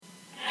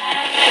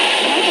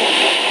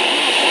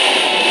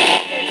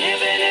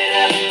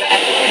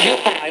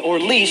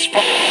police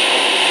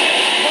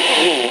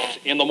rules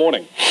in the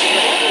morning.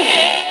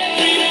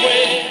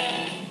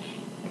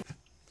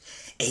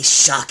 A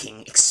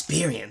shocking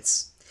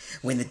experience.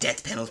 When the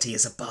death penalty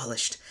is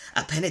abolished,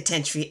 a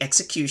penitentiary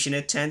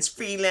executioner turns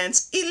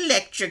freelance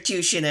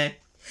electrocutioner.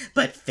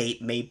 But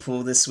fate may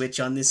pull the switch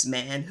on this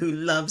man who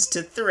loves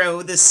to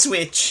throw the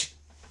switch.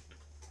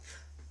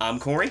 I'm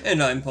Corey.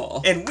 And I'm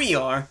Paul. And we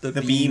are the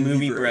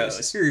B-Movie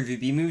Bros. We review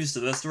B-movies to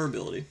the best of our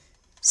ability.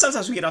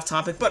 Sometimes we get off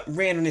topic, but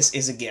randomness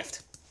is a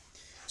gift.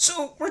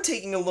 So, we're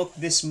taking a look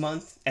this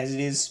month, as it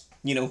is,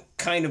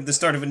 kind of the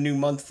start of a new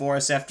month for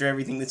us after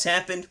everything that's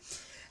happened,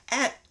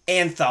 at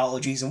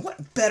anthologies. And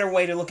what better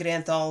way to look at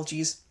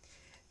anthologies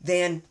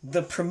than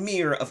the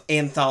premiere of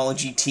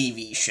anthology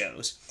TV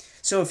shows?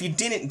 So, if you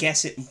didn't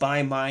guess it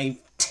by my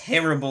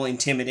terrible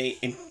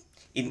impersonation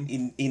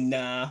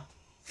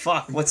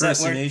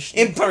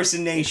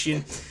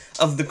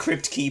of the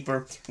Crypt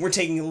Keeper, we're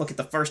taking a look at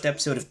the first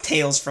episode of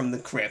Tales from the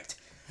Crypt,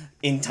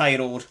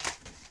 entitled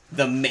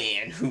The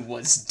Man Who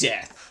Was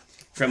Death,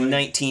 from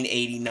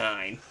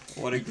 1989.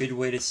 What a good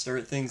way to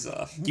start things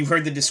off. You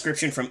heard the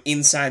description from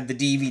inside the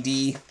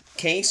DVD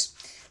case.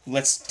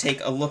 Let's take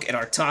a look at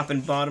our top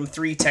and bottom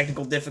 3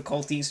 technical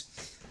difficulties.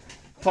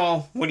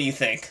 Paul, what do you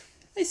think?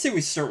 I say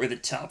we start with the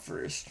top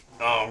first.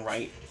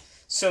 Alright.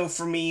 So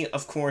for me,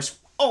 of course,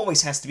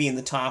 always has to be in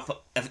the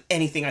top of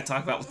anything I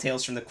talk about with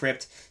Tales from the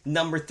Crypt.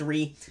 Number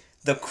 3,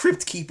 the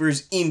Crypt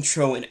Keeper's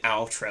intro and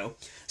outro.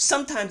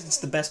 Sometimes it's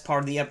the best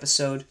part of the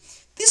episode.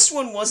 This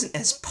one wasn't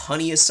as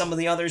punny as some of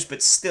the others,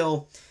 but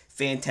still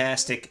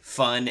fantastic,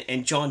 fun,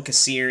 and John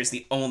Kassir is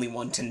the only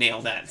one to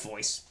nail that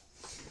voice.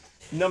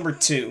 Number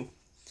 2,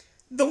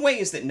 the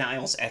ways that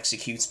Niles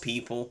executes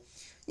people.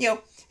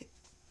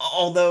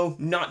 Although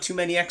not too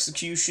many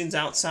executions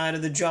outside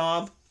of the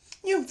job,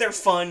 they're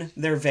fun,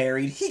 they're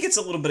varied. He gets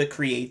a little bit of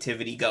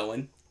creativity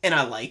going, and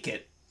I like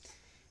it.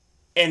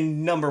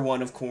 And number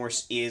 1, of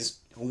course, is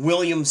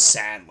William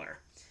Sadler,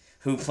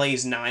 who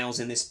plays Niles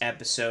in this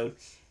episode.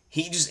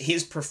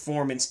 His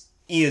performance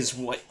is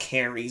what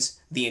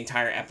carries the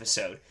entire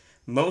episode.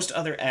 Most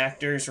other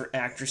actors or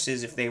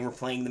actresses, if they were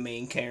playing the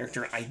main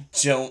character, I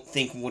don't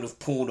think would have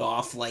pulled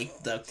off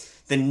like the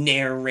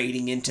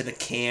narrating into the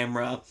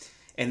camera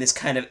and this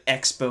kind of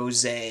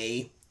expose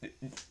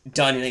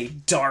done in a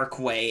dark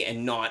way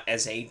and not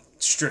as a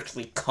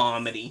strictly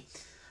comedy.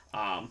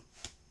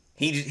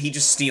 He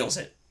just steals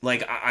it.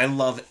 Like, I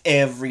love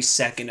every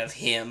second of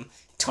him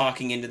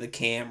talking into the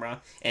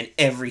camera and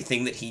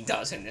everything that he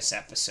does in this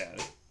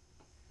episode.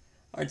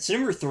 Alright, so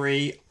number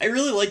 3, I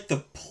really like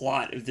the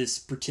plot of this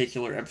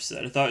particular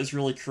episode. I thought it was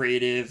really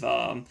creative.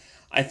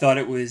 I thought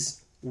it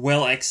was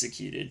well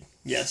executed.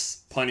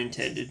 Yes, pun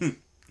intended.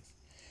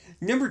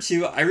 Number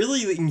 2, I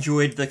really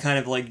enjoyed the kind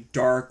of like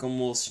dark,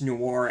 almost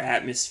noir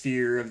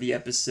atmosphere of the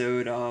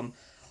episode,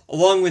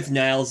 along with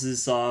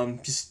Niles's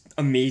just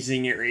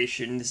amazing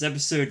narration. This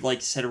episode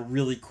just had a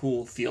really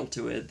cool feel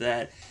to it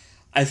that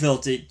I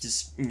felt it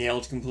just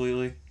nailed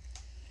completely.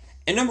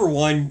 And number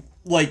 1,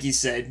 like you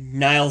said,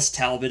 Niles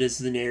Talbot is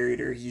the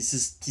narrator.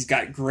 He's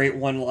got great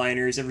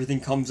one-liners. Everything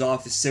comes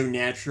off as so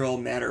natural,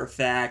 matter of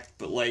fact,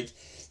 but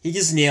he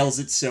just nails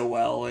it so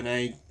well, and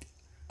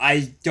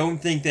I don't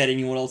think that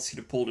anyone else could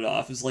have pulled it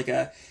off. It was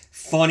a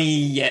funny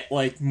yet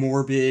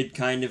morbid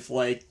kind of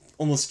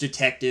almost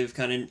detective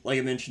kind of, like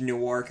I mentioned,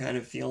 noir kind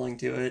of feeling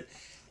to it.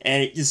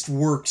 And it just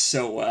works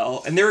so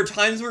well. And there are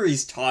times where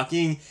he's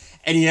talking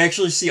and you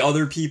actually see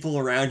other people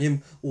around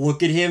him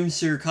look at him,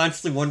 so you're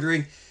constantly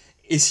wondering,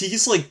 is he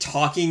just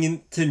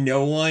talking to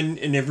no one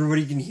and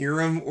everybody can hear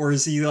him, or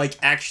is he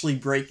actually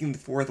breaking the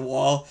fourth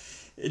wall?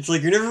 It's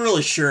you're never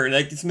really sure, and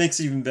that just makes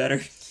it even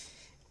better.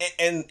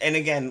 And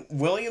again,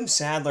 William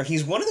Sadler,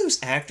 he's one of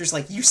those actors,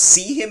 you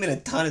see him in a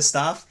ton of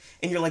stuff,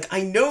 and you're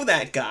I know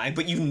that guy,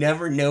 but you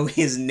never know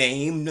his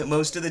name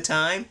most of the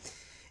time.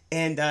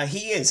 And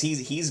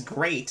he's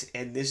great,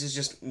 and this is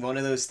just one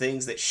of those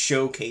things that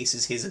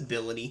showcases his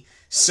ability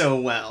so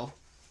well.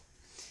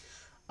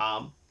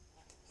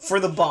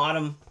 For the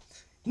bottom,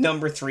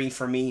 number 3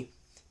 for me,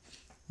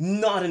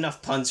 not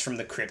enough puns from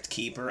the Crypt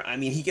Keeper. I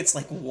mean, he gets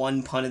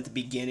 1 pun at the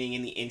beginning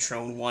in the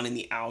intro and 1 in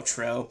the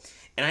outro.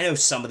 And I know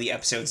some of the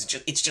episodes,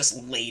 it's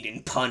just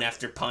laden pun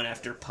after pun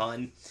after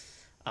pun.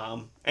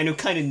 I know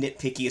kind of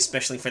nitpicky,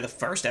 especially for the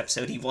first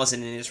episode. He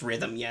wasn't in his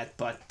rhythm yet,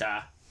 but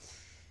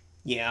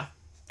yeah,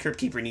 Crypt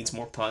Keeper needs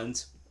more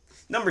puns.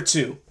 Number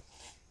 2,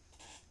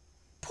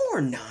 poor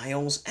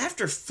Niles.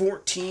 After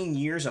 14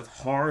 years of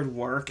hard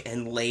work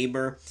and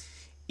labor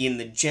in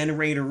the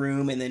generator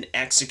room and then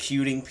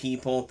executing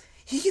people,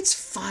 he gets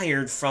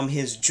fired from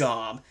his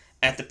job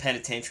at the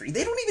penitentiary.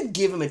 They don't even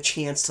give him a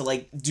chance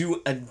to,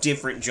 do a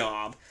different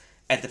job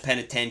at the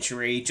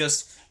penitentiary.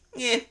 Just,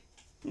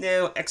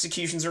 no,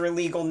 executions are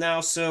illegal now,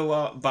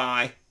 so,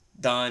 bye.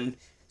 Done.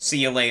 See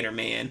you later,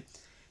 man.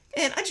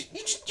 And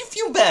you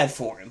feel bad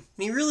for him.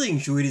 He really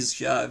enjoyed his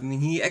job. I mean,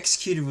 he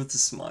executed with a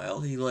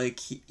smile. He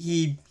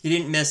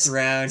didn't mess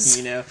around,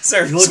 Serves he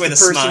looked with the a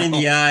person smile. in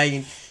the eye,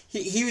 and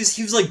he was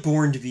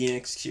born to be an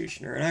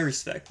executioner, and I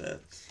respect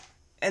that.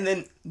 And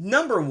then,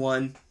 number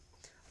 1,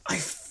 I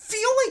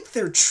feel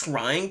like they're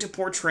trying to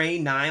portray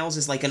Niles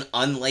as like an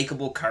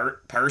unlikable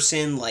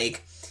person.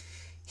 Like,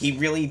 he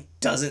really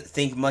doesn't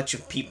think much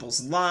of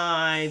people's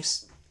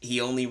lives.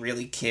 He only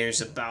really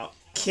cares about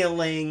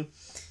killing.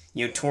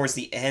 You know, towards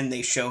the end,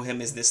 they show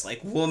him as this,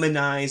 like,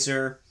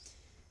 womanizer.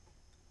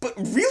 But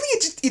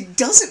really, it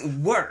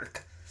doesn't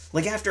work.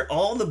 Like, after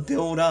all the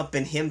build-up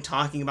and him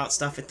talking about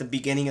stuff at the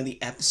beginning of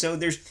the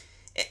episode,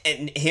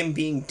 and him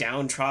being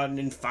downtrodden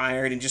and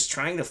fired and just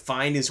trying to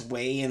find his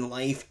way in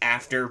life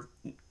after,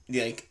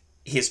 like,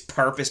 his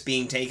purpose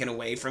being taken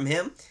away from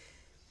him,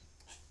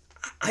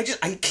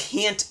 I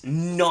can't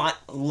not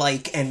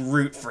like and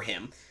root for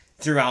him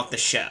throughout the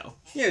show.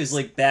 Yeah, it was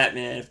like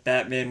Batman, if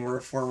Batman were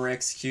a former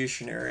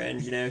executioner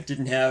and, you know,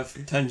 didn't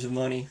have tons of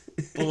money.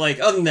 But, like,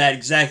 other than that,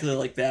 exactly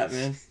like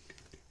Batman.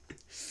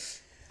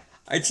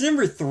 Alright, so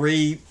number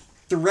 3.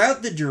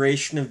 Throughout the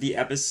duration of the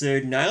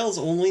episode, Niles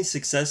only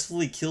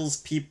successfully kills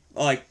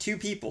 2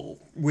 people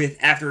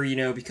after, you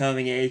know,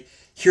 becoming a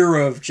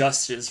hero of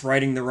justice,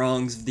 righting the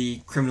wrongs of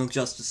the criminal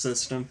justice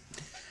system.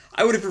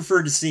 I would have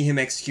preferred to see him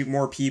execute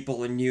more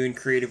people in new and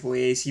creative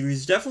ways. He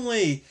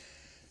definitely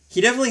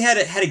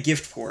had a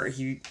gift for it.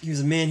 He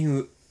was a man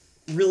who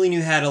really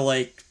knew how to,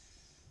 like,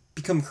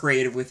 become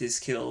creative with his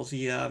kills.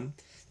 There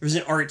was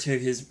an art to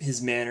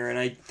his manner, and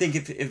I think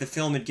if the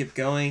film had kept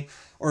going,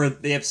 or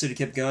the episode had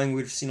kept going,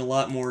 we'd have seen a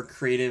lot more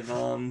creative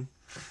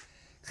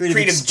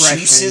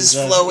juices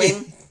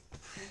flowing.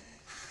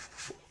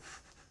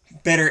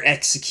 Better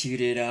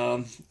executed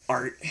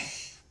art.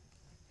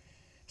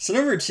 So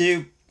number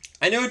 2,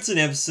 I know it's an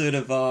episode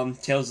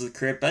of Tales of the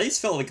Crypt, but I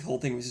just felt like the whole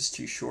thing was just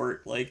too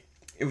short. Like,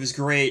 it was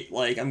great.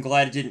 Like, I'm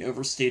glad it didn't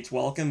overstay its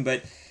welcome,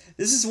 but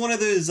this is one of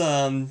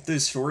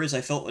those stories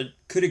I felt it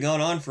could have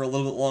gone on for a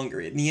little bit longer.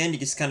 In the end, it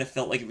just kind of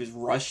felt like it was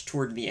rushed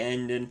toward the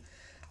end, and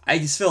I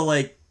just felt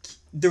like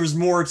there was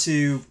more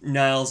to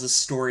Niles'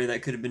 story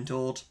that could have been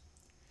told.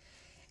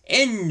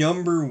 And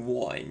number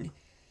 1.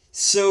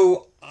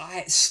 So,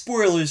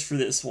 spoilers for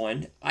this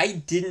one. I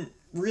didn't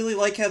really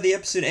like how the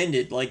episode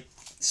ended. Like,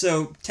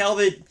 so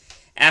Talbot,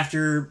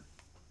 after,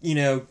 you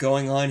know,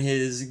 going on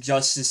his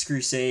justice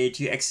crusade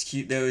to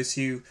execute those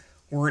who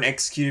weren't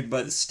executed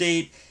by the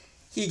state,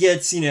 he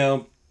gets, you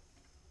know,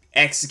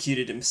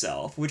 executed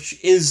himself,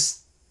 which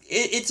is,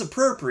 it's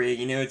appropriate,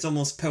 you know, it's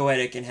almost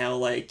poetic in how,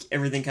 like,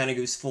 everything kind of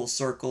goes full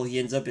circle. He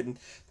ends up in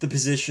the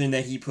position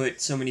that he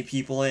put so many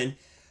people in.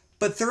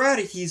 But throughout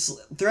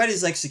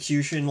his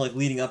execution, like,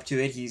 leading up to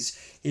it,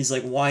 he's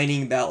like,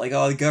 whining about, like,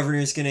 oh, the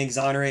governor's gonna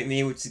exonerate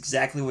me, which is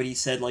exactly what he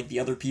said, like, the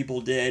other people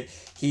did.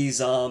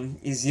 He's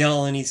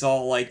yelling, he's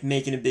all, like,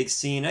 making a big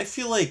scene. I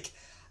feel like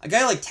a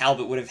guy like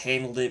Talbot would have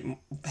handled it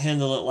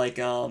like,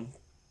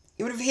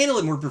 he would have handled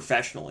it more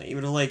professionally. He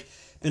would have, like,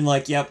 been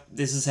like, yep,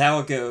 this is how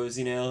it goes,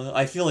 you know?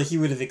 I feel like he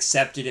would have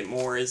accepted it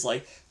more as,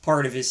 like,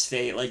 part of his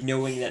fate, like,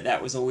 knowing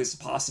that was always a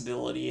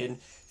possibility, and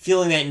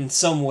feeling that in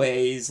some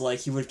ways, like,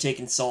 he would have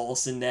taken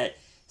solace in that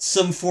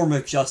some form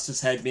of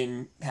justice had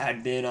been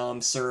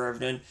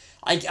served. And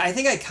I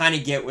think I kind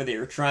of get what they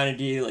were trying to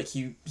do. Like,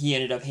 he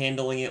ended up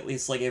handling it at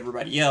least like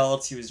everybody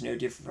else. He was no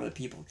different from the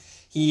people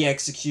he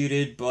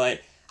executed,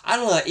 but I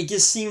don't know, it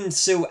just seemed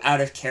so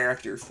out of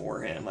character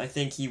for him. I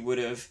think he would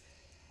have,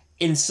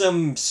 in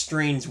some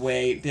strange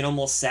way, been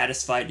almost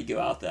satisfied to go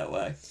out that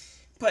way.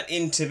 But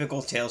in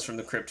typical Tales from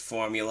the Crypt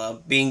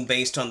formula, being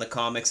based on the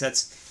comics,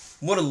 that's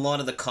what a lot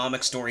of the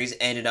comic stories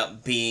ended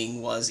up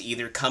being, was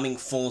either coming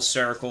full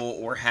circle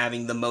or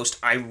having the most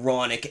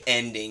ironic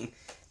ending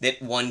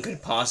that one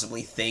could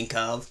possibly think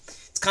of.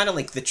 It's kind of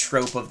like the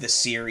trope of the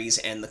series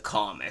and the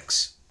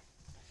comics.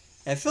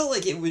 I felt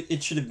like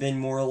it should have been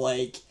more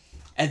like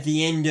at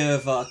the end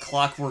of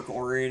Clockwork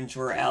Orange,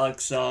 where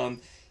Alex,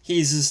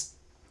 he's just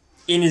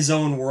in his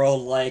own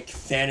world, like,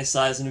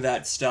 fantasizing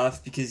about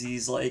stuff because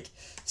he's, like,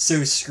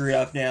 so screwed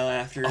up now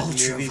after the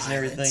movies and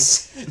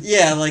everything.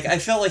 Yeah, like, I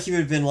felt like he would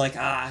have been like,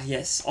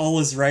 yes, all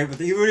is right with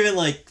it. He would have been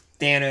like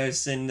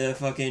Thanos in the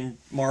fucking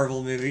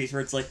Marvel movies,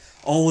 where it's like,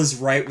 all is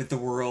right with the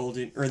world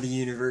or the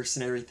universe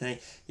and everything.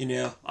 You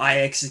know,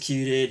 I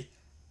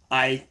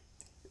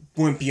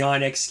went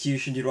beyond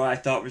execution, did what I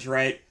thought was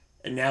right,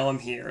 and now I'm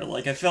here.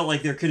 Like, I felt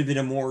like there could have been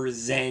a more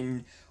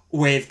zen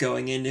way of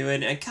going into it,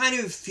 and I kind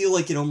of feel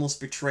like it almost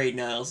betrayed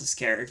Niles'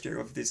 character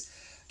of this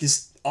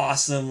just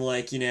awesome,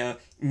 like, you know,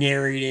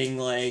 narrating,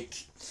 like,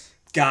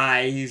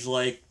 guy who's,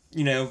 like,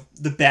 you know,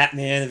 the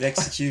Batman of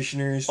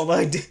executioners.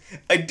 Although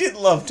I did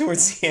love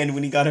towards the end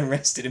when he got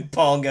arrested and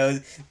Paul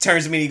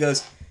turns to me and he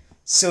goes,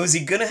 so is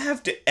he gonna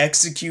have to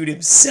execute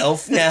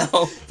himself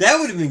now? That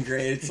would have been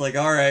great. It's like,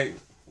 alright,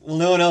 well,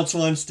 no one else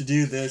wants to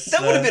do this.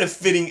 That would have been a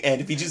fitting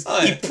end if he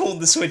pulled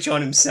the switch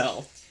on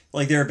himself.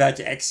 Like, they're about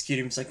to execute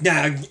him. It's like,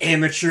 nah,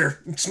 amateur.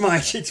 It's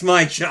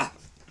my job.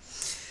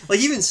 Like,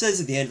 he even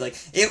says at the end, like,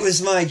 it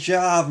was my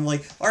job. I'm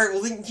like, alright,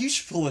 well, then you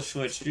should pull a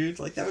switch, dude.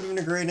 Like, that would have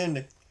been a great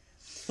ending.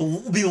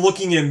 He'll be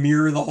looking in a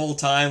mirror the whole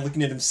time,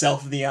 looking at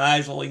himself in the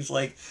eyes while he's,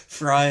 like,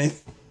 frying.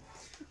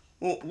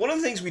 Well, one of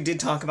the things we did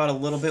talk about a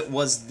little bit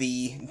was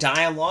the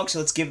dialogue, so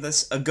let's give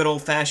this a good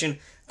old-fashioned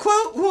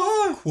Quote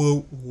war.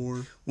 Quote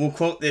war. We'll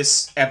quote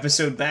this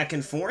episode back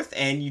and forth,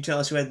 and you tell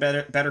us who had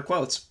better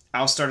quotes.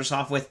 I'll start us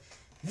off with,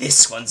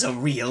 "This one's a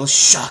real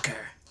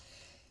shocker."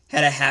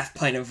 Had a half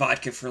pint of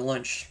vodka for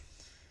lunch.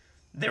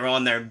 They're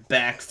on their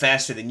back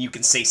faster than you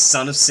can say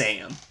Son of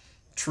Sam.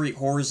 Treat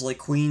whores like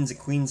queens and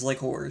queens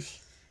like whores.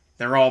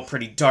 They're all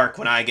pretty dark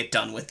when I get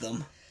done with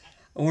them.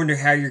 I wonder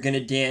how you're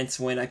gonna dance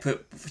when I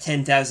put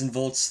 10,000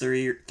 volts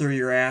through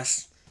your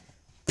ass.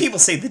 People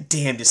say the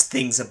damnedest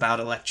things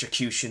about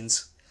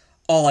electrocutions.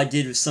 All I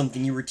did was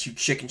something you were too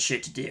chicken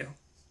shit to do.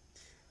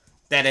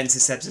 That ends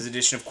this episode's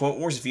edition of Quote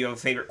Wars. If you have a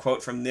favorite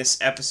quote from this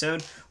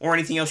episode, or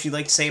anything else you'd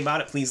like to say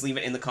about it, please leave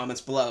it in the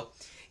comments below.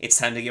 It's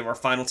time to give our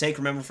final take.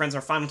 Remember, friends,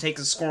 our final take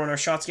is a score on our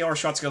shot scale. Our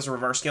shot scale is a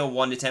reverse scale,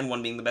 1 to 10,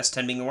 1 being the best,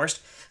 10 being the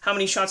worst. How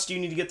many shots do you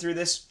need to get through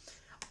this?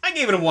 I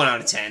gave it a 1 out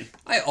of 10.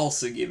 I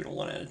also gave it a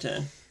 1 out of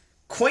 10.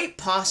 Quite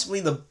possibly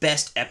the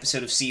best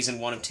episode of Season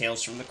 1 of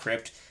Tales from the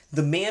Crypt.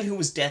 The Man Who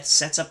Was Death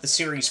sets up the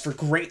series for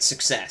great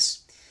success.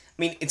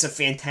 I mean, it's a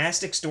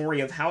fantastic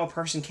story of how a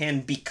person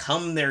can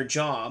become their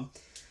job,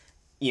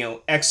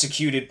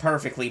 executed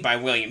perfectly by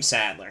William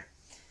Sadler.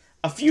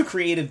 A few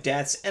creative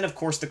deaths, and of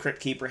course the Crypt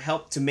Keeper,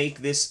 helped to make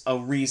this a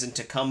reason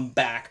to come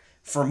back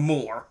for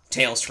more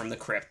Tales from the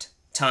Crypt,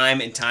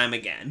 time and time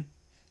again.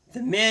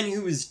 The Man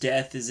Who Was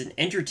Death is an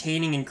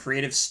entertaining and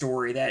creative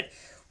story that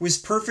was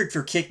perfect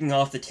for kicking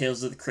off the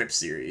Tales of the Crypt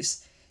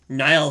series.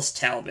 Niles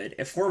Talbot,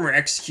 a former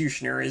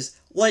executioner, is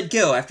let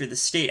go after the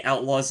state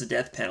outlaws the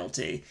death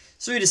penalty,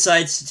 so he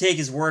decides to take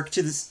his work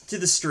to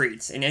the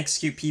streets and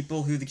execute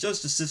people who the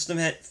justice system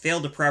had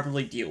failed to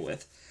properly deal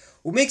with.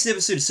 What makes the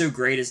episode so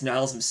great is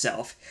Niles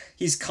himself.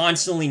 He's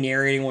constantly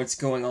narrating what's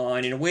going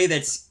on in a way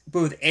that's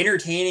both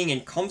entertaining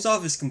and comes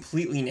off as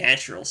completely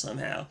natural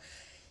somehow.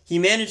 He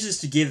manages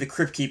to give the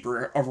Crypt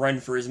Keeper a run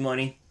for his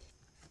money.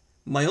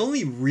 My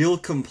only real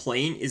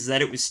complaint is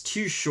that it was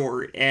too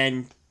short,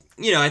 and,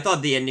 I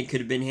thought the ending could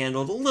have been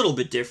handled a little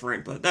bit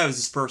different, but that was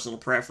his personal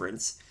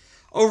preference.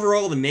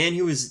 Overall, The Man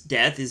Who Was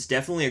Death is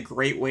definitely a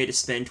great way to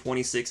spend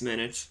 26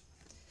 minutes.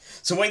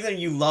 So whether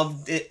you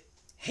loved it,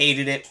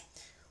 hated it,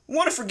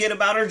 want to forget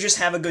about it, or just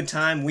have a good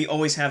time, we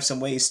always have some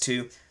ways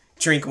to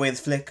drink away the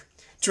flick.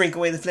 Drink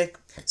away the flick.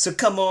 So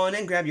come on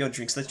and grab your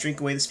drinks. Let's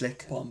drink away this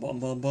flick. Bum, bum,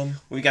 bum,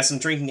 bum. We got some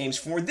drinking games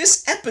for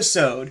this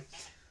episode.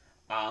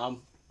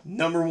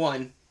 Number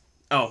 1.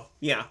 Oh,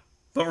 yeah.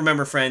 But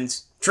remember,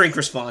 friends, drink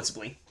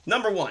responsibly.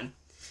 Number 1.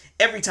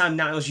 Every time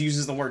Niles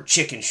uses the word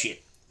chicken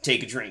shit,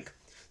 take a drink.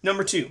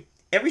 Number 2.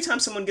 Every time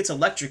someone gets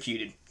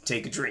electrocuted,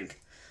 take a drink.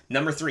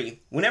 Number 3.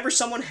 Whenever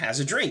someone has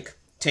a drink,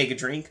 take a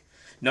drink.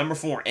 Number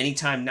 4.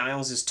 Anytime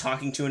Niles is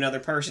talking to another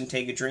person,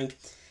 take a drink.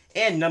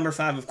 And number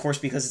 5, of course,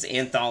 because it's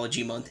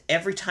Anthology Month,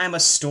 every time a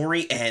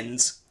story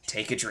ends,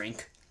 take a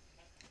drink.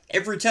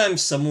 Every time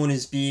someone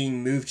is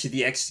being moved to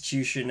the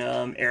execution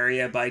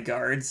area by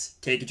guards,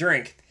 take a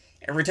drink.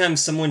 Every time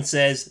someone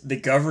says the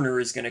governor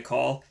is going to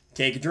call,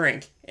 take a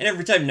drink. And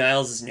every time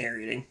Niles is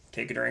narrating,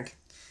 take a drink.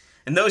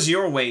 And those are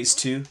your ways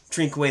to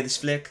drink away this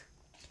flick.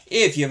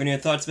 If you have any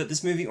other thoughts about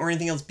this movie or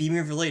anything else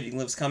B-Movie related, you can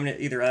leave us a comment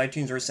at either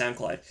iTunes or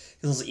SoundCloud. You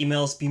can also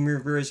email us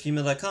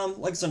bmoviebros@gmail.com,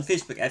 like us on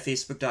Facebook at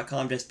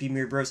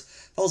facebook.com/bmoviebros,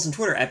 follow us on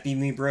Twitter at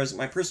bmoviebros, and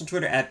my personal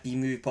Twitter at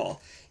bmoviepaul.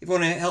 If you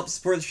want to help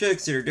support the show,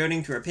 consider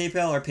donating to our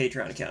PayPal or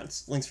Patreon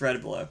accounts. Links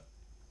provided below.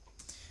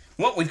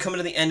 Well, we've come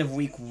to the end of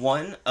week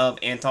 1 of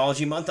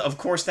Anthology Month. Of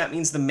course, that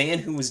means The Man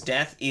Who Was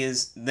Death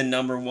is the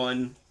number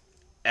 1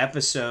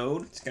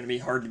 episode. It's going to be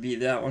hard to beat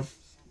that one.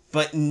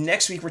 But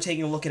next week, we're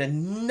taking a look at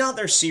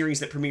another series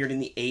that premiered in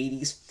the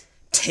 80s,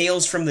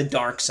 Tales from the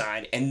Dark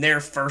Side, and their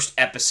first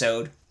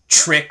episode,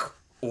 Trick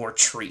or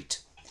Treat.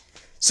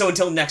 So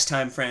until next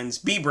time, friends,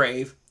 be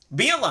brave,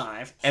 be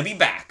alive, and be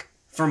back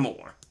for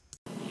more.